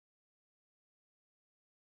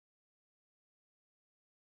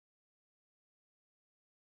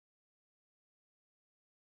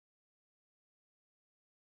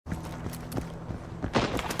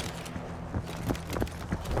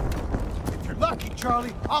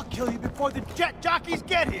Charlie. I'll kill you before the jet jockeys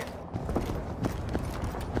get here.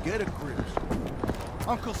 Get a grip.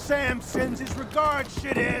 Uncle Sam sends his regards,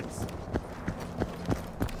 shitheads.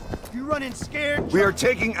 You running scared? We are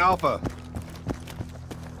taking Alpha.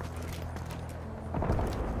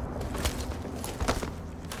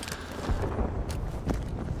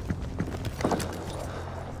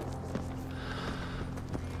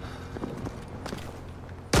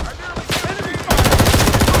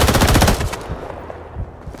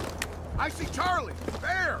 I see Charlie.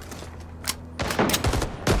 There.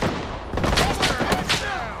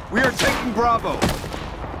 We are taking Bravo.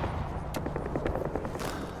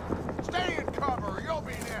 Stay in cover. You'll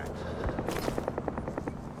be next.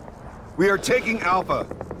 We are taking Alpha.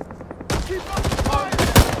 Keep up the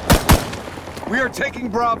fire. We are taking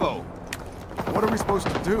Bravo. What are we supposed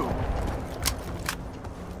to do?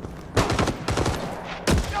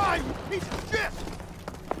 Die, you piece of shit!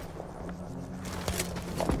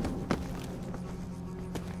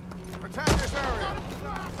 Attack this area.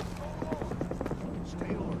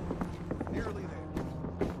 Stay alert. Nearly there.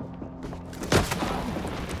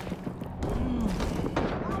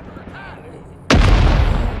 We're under attack.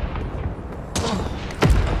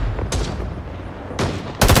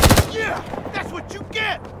 Yeah! That's what you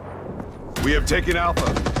get! We have taken Alpha.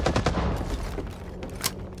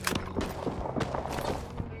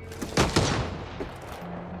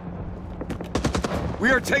 We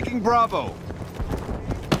are taking Bravo.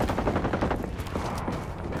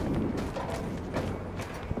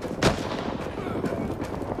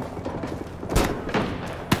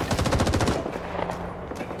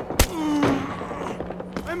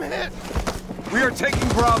 I'm hit! We are taking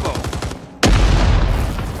Bravo.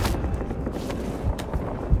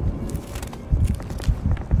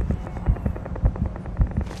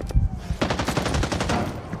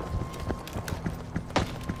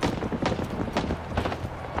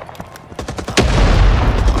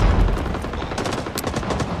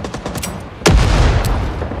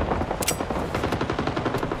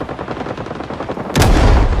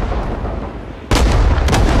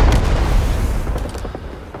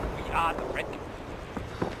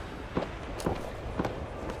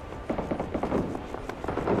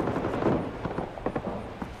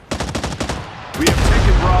 We have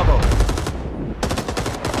taken Bravo.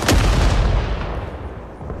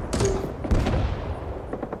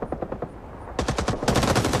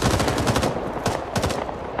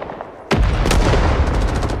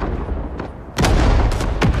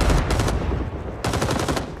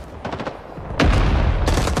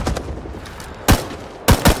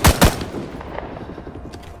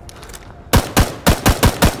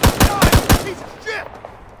 Piece of shit!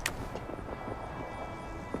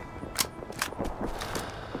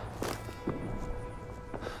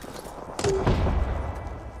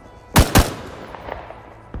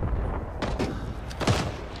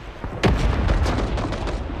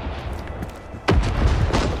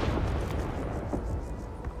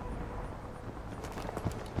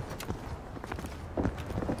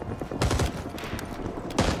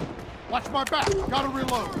 Watch my back. Gotta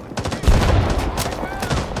reload.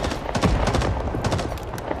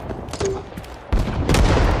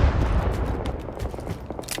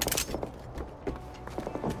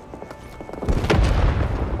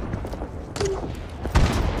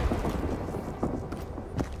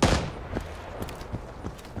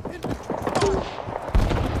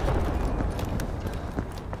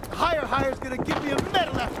 Hire's gonna give me a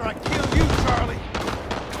medal after I kill you, Charlie.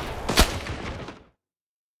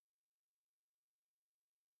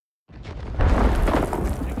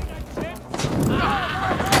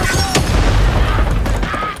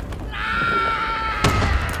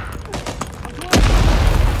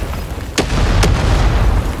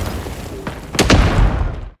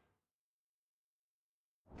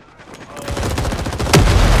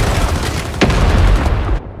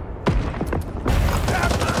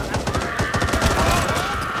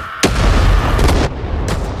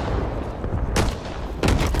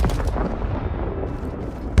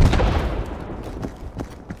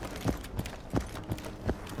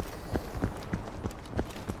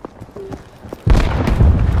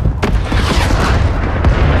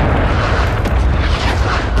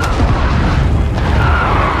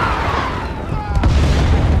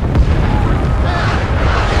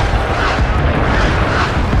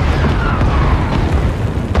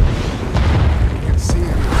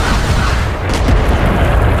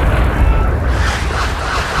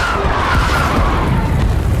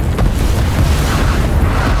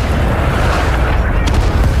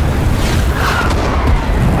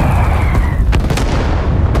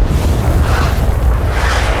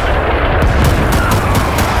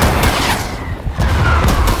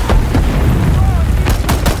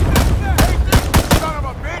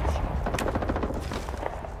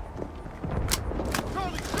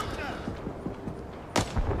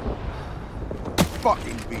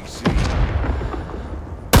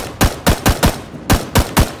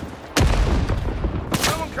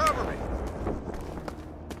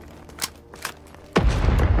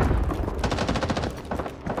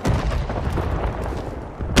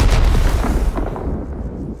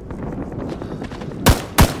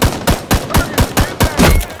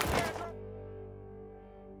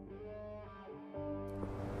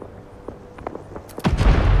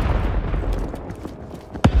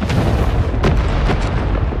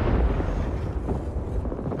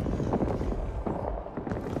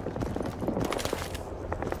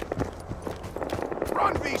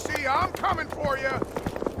 coming for you!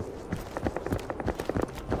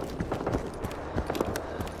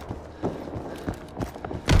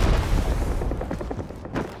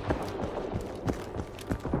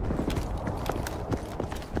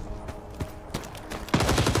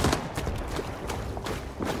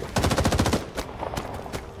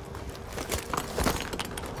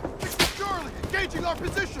 Charlie, engaging our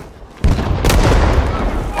position!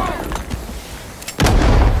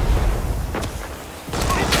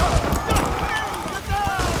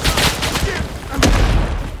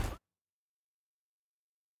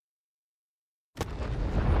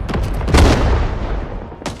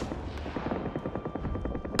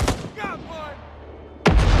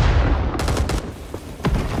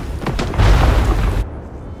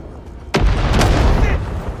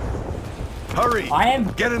 Hurry! I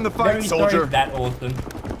am Get in the fight, very soldier! sorry for that, Orson.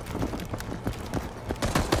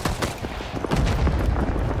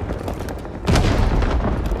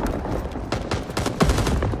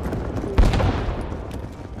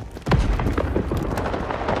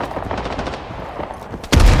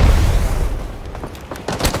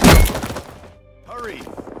 Hurry!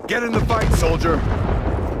 Get in the fight, soldier!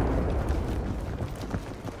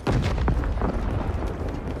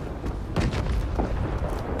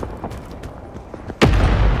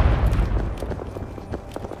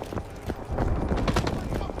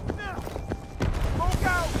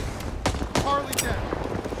 Harley dead.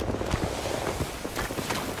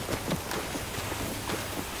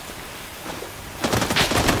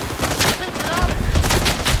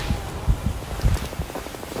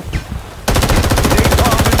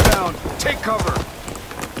 Napalm inbound! Take cover!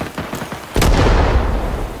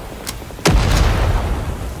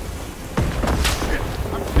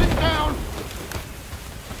 I'm pinned down.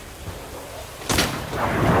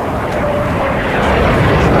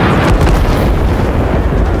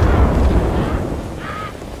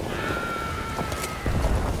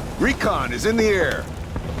 Recon is in the air!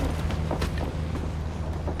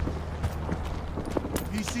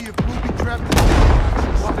 PC of booby trapped in the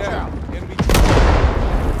action. Watch out. Enemy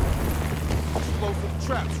explosive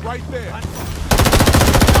traps right there.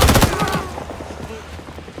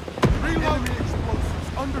 Reload. Enemy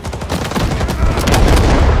explosives underfoot.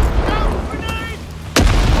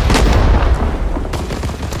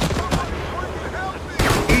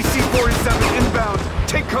 EC-47 inbound!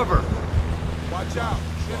 Take cover! Watch out.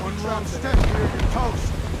 One wrong step here, you're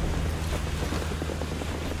toast.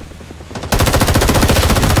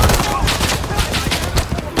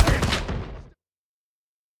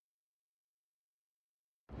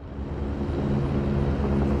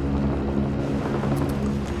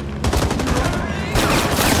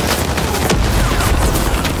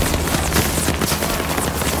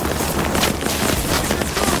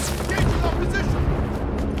 Engaging our position.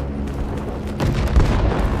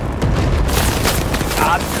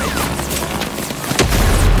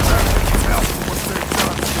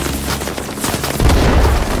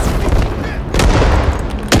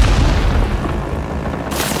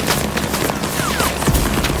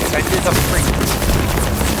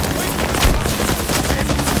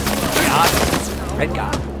 Red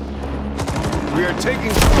guy. We are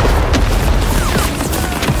taking...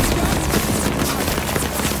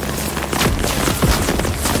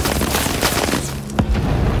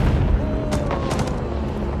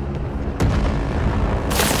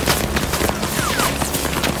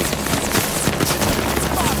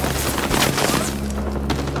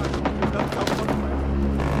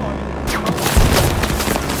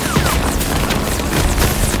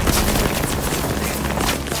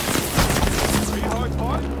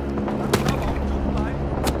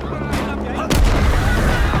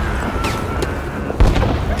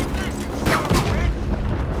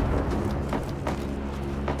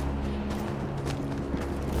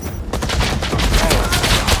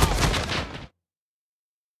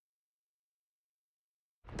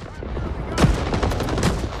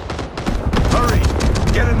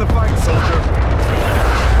 Get in the fight, soldier!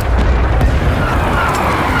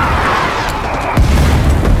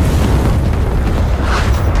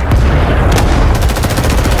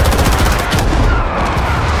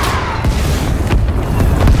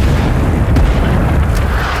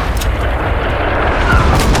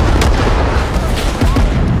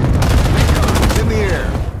 In the air!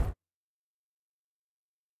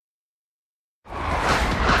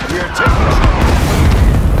 We are taking...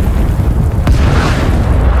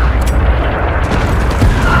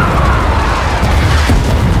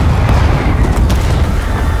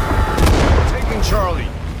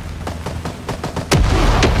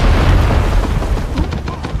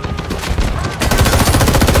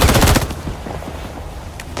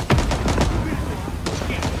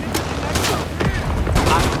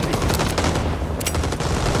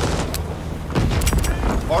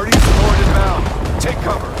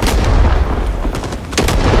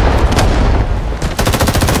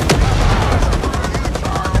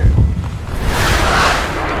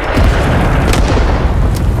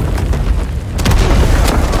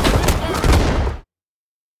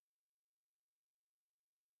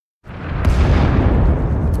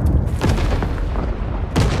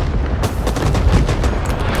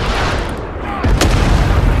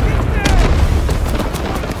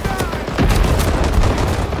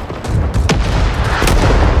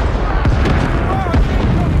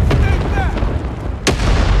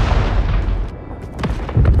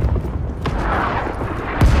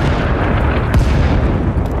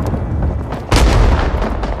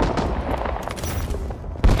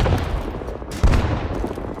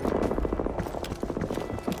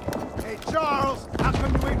 Charles, how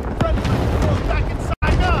come you ain't friendly with the girls back in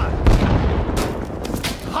Saigon?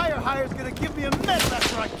 Hire's gonna give me a medal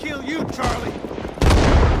after I kill you, Charlie.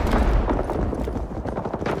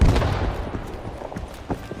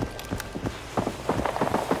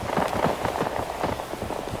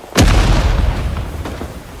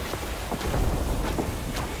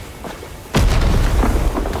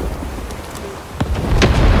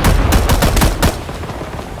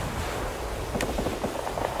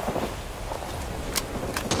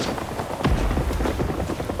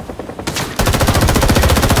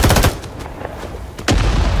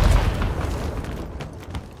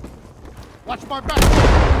 Watch my back!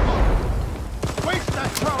 Waste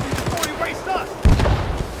that Charlie before he wastes us!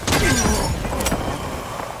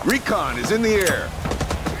 Recon is in the air.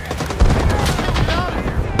 Get out of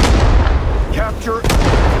here! Capture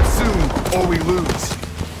soon, or we lose.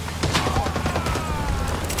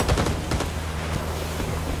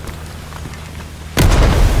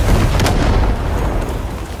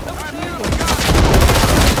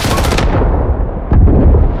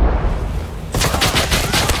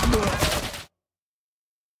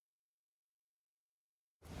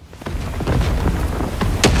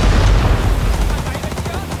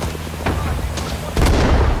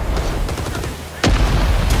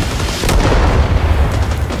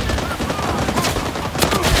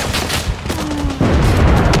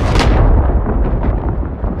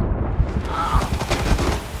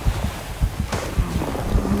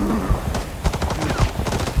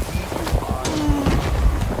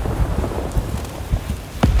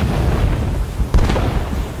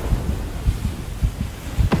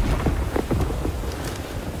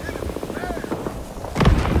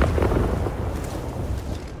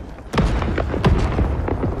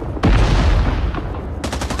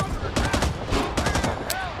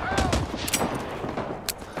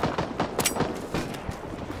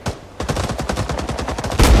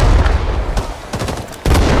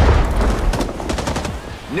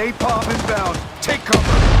 Napalm inbound. Take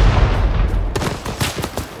cover.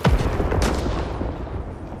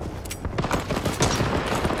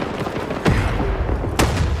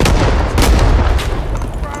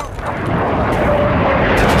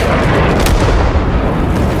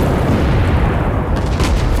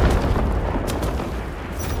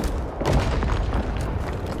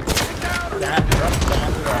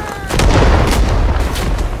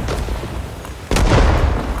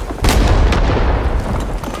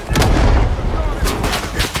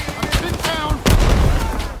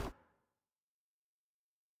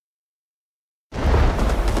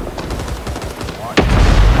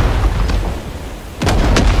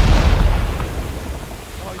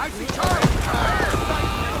 I see Charlie!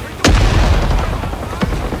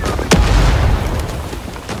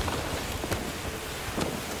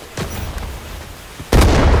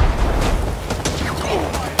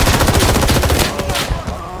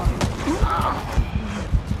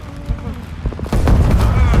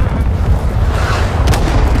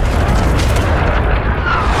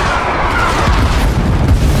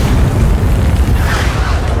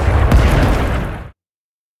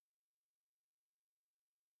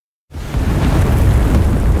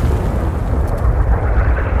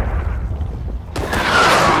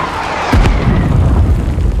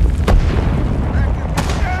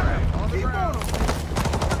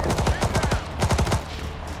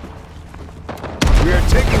 We are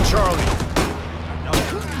taking Charlie.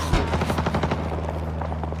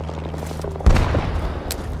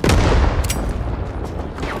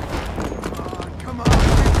 Come on!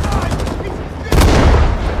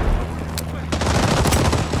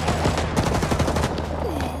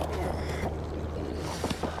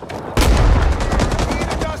 Keep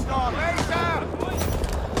the dust off! Lays out!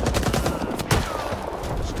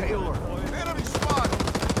 Stay alert. Enemy spotted!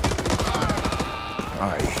 I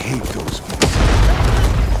hate those ones.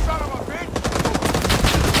 Son of a bitch!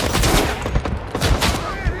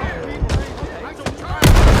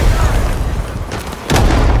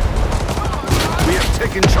 We have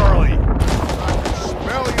taken Charlie.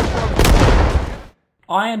 Smell you from...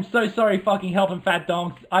 I am so sorry fucking helping Fat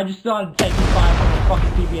Dogs. I just started taking fire from the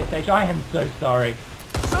fucking CPSH. I am so sorry.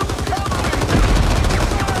 Someone cover me!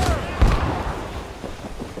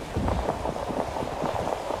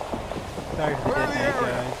 Sorry for the Clear dead the man,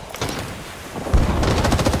 area. guys.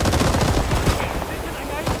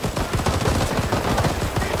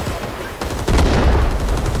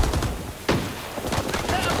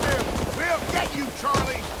 Damn him! We'll get you,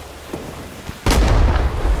 Charlie!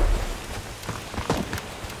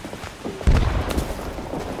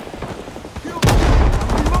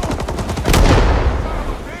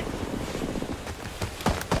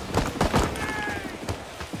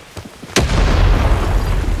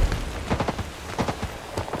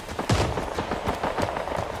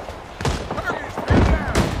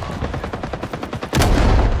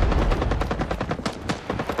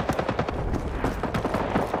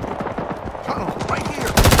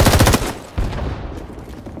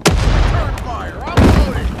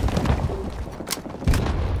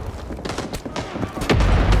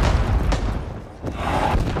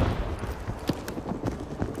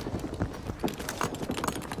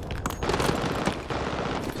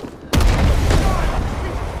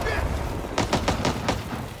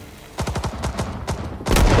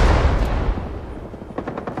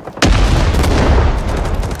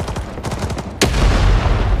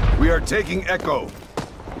 We are taking Echo.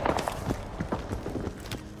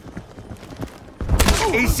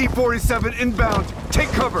 AC-47 inbound. Take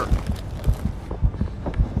cover.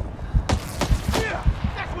 Yeah,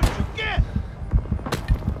 that's what you get!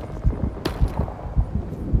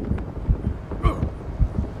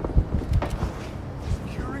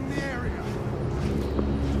 Securing the area.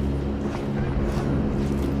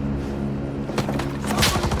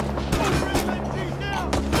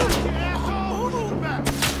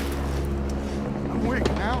 I'm weak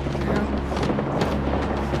now, man.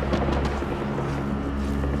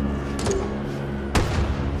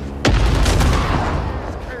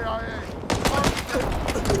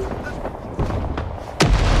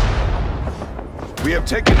 We have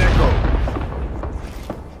taken Echo.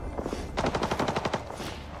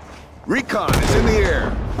 Recon is in the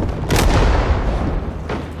air.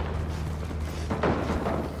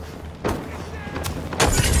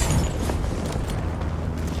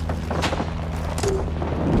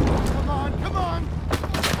 Come on, come on!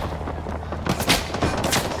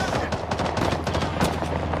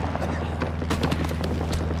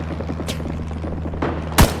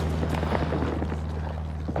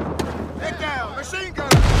 Get down! Machine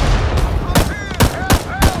gunner! Up here! Help!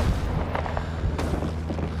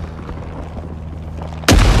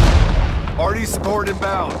 Help! RD support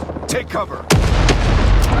inbound. Take cover.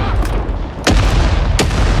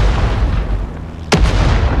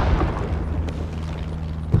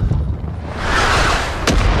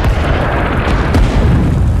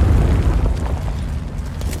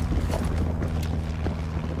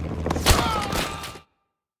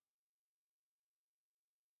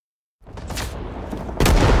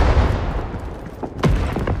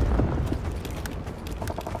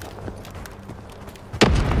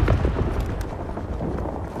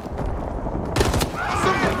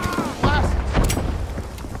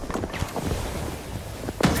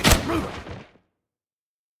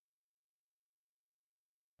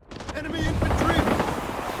 Enemy infantry!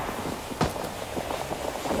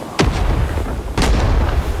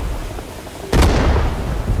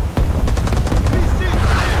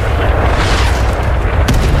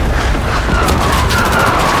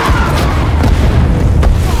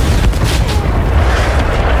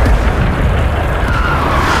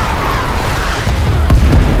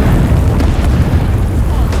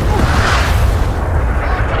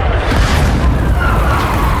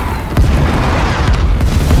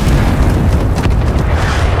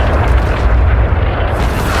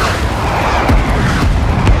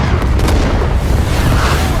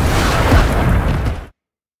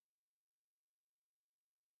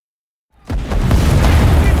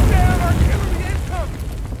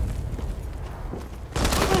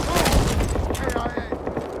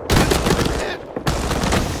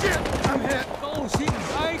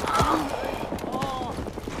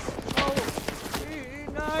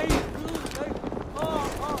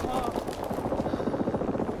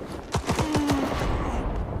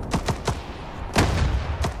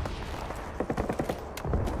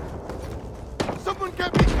 Someone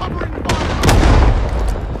get me covering fire!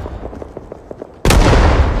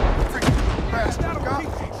 Freaking bastard got me,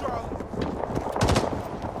 Charlie!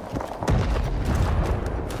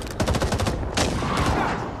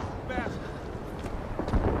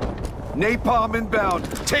 Napalm inbound.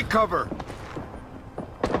 Take cover.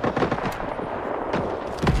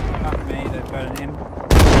 Fuck me, they've got an in.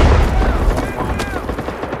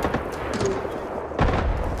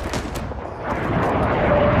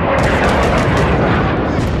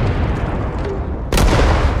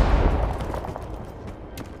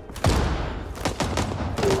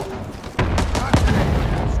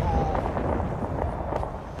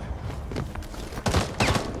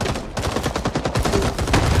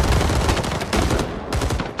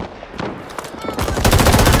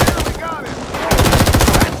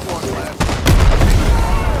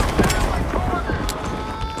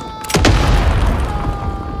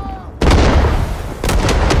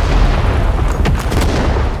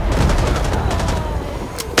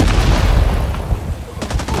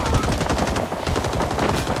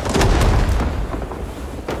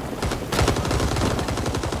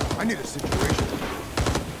 I need a situation.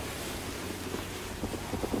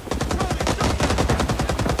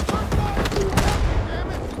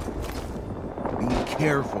 Be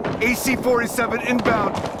careful. AC-47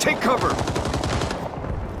 inbound. Take cover.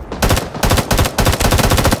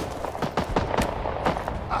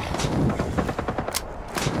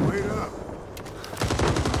 Wait up.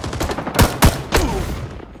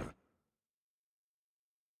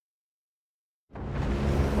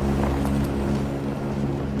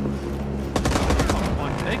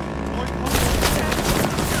 One take.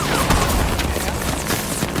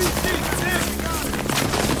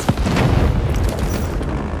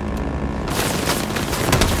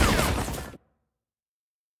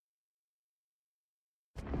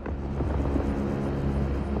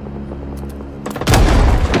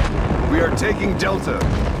 We are taking Delta.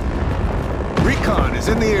 Recon is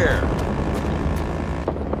in the air.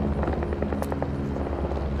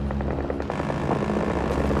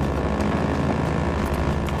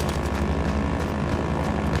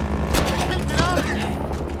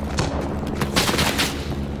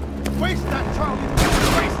 Waste that, Charlie!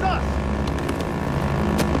 Waste us!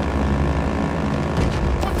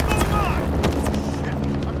 What's going on? Shit!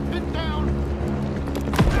 I'm pinned down!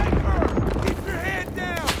 Sniper! Keep your head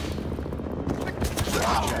down!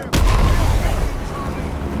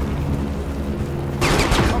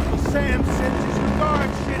 Uncle Sam sends his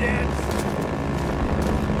regards, shitheads!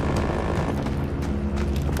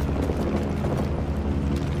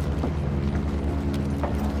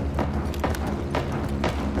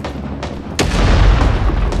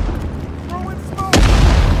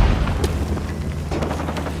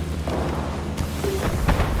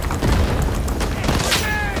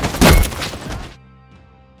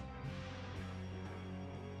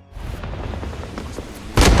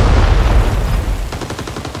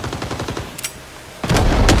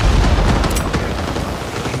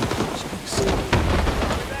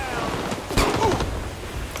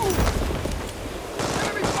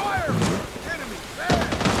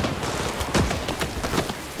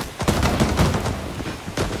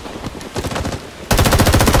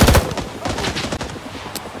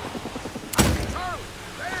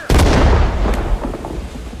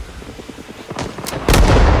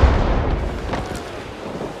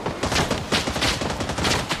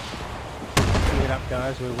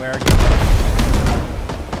 Guys, we're wearing it.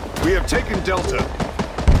 We have taken Delta.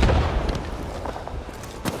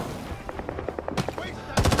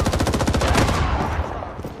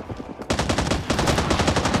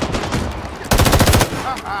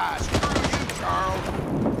 Haha, screw you, Charles.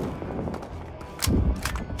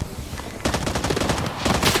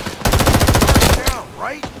 Down,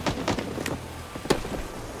 right?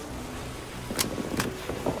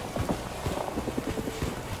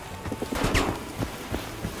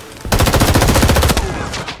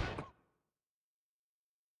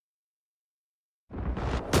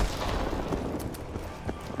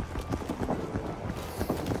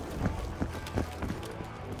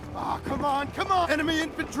 Come on, come on! Enemy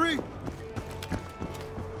infantry!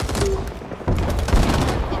 You're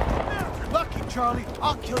lucky, Charlie.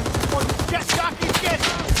 I'll kill you before the jet jockeys get you!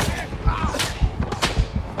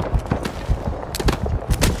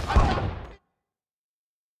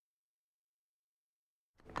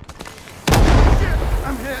 Shit,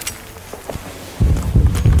 I'm hit!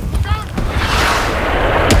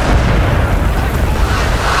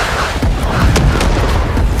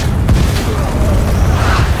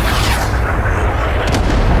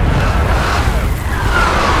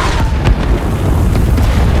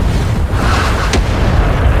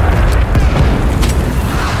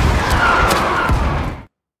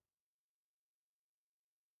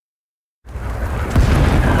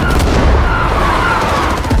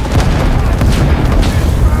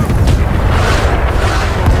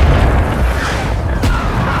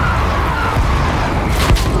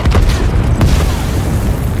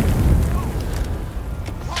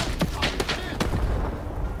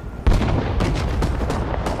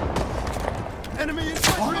 Enemy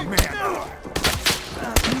infantry! Oh, man.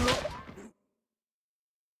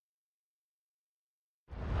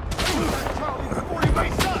 Charlie, before he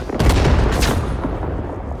wastes us!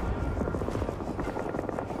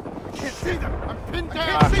 I can't see them! I'm pinned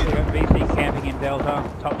down! We got BC camping in Delta,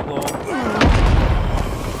 top floor.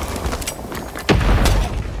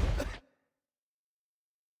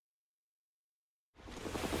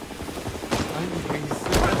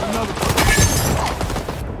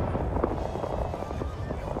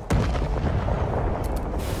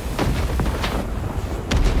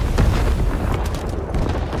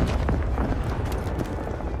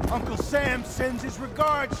 Uncle Sam sends his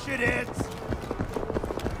regards, shitheads!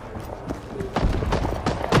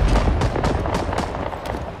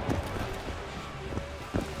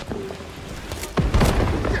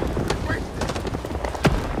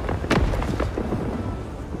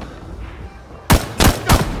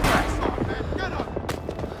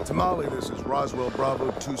 Tamale, this is Roswell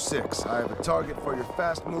Bravo 2-6. I have a target for your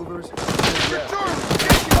fast movers.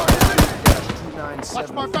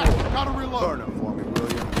 Watch my back! Gotta reload! Burn him for me, will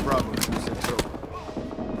you? Bravo 2-6 over.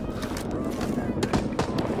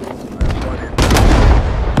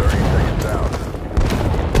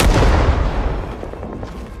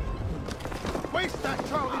 Waste that,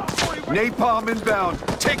 Charlie! Before he wastes... Napalm inbound.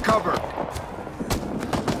 Take cover.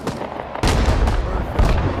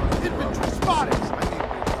 Infantry spotted!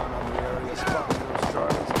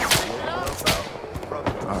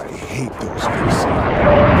 I hate those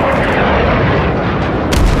PC.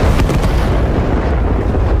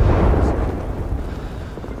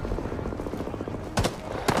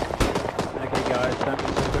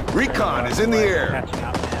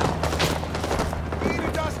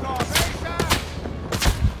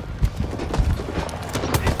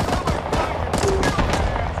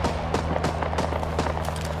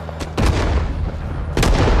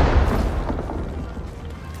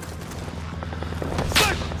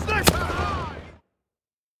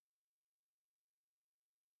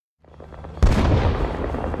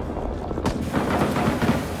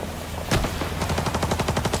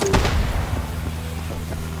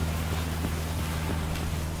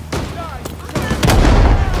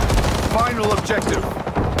 Final objective.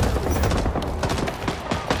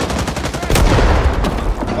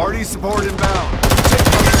 RD support inbound. Take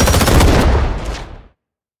cover.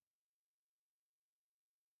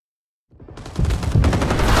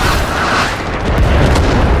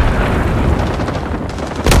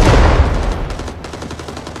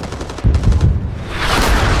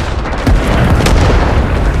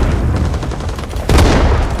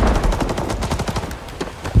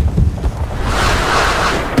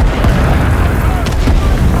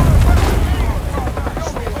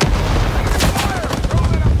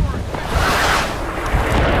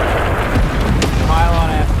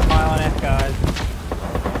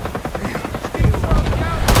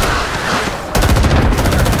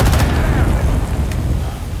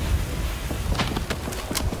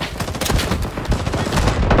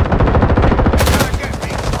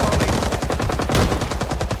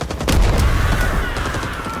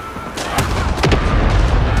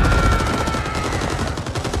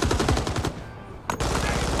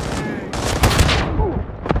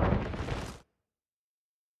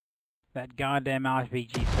 That goddamn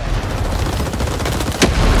RPG thing.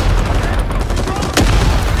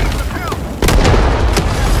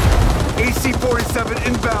 AC-47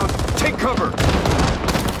 inbound. Take cover.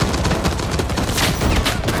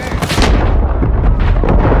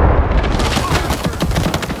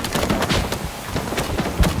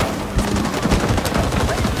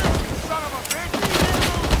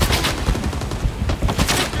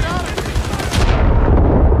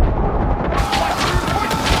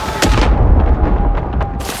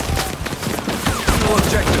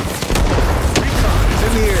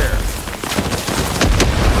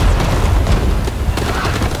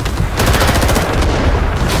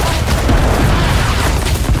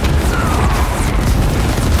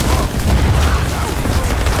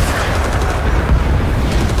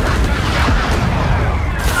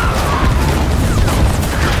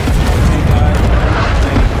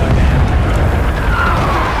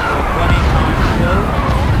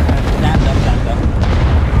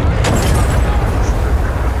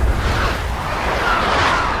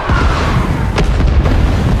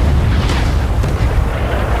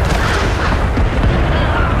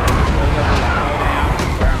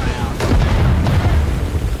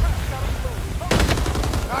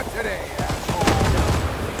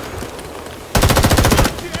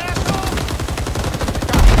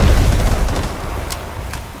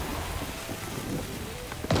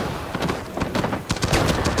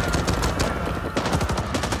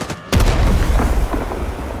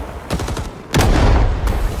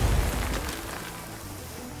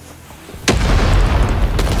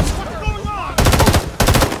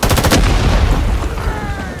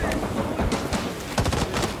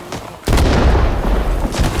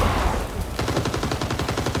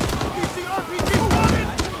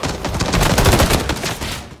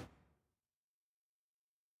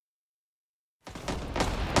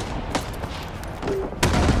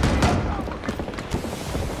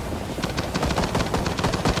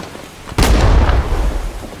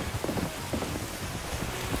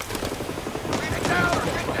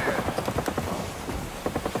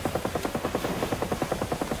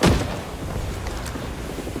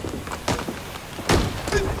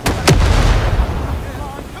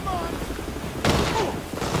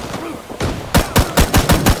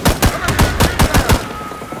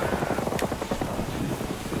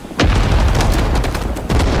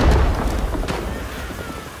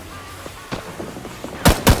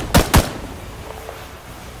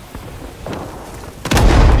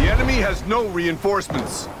 Has no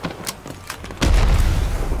reinforcements.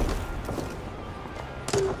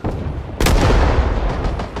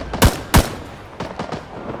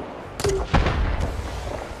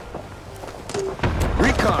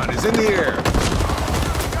 Recon is in the air.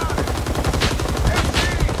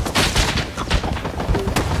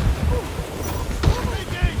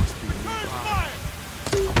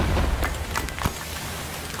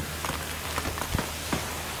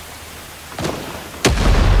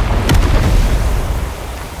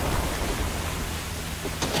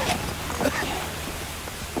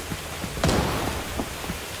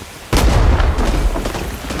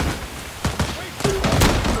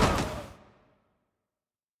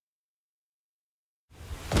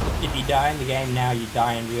 If you die in the game now, you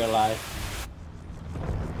die in real life.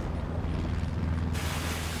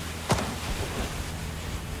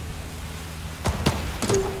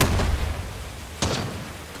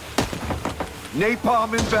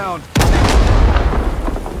 Napalm inbound.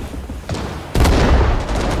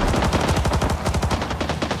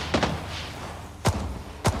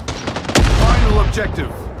 Final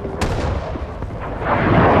objective.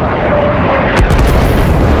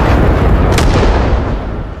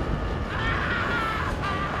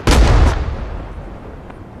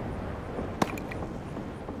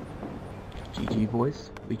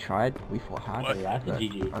 boys. We tried. We fought hard. What? Yeah, that's a but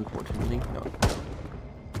GG. unfortunately, no.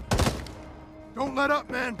 Don't let up,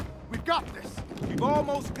 man. We've got this. We've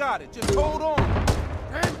almost got it. Just hold on.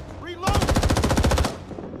 And reload.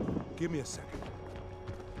 Give me a second.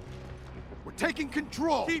 We're taking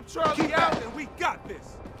control. Keep Charlie out and we got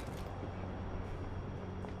this.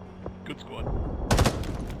 Good squad.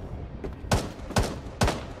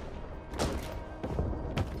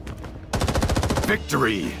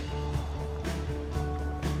 Victory!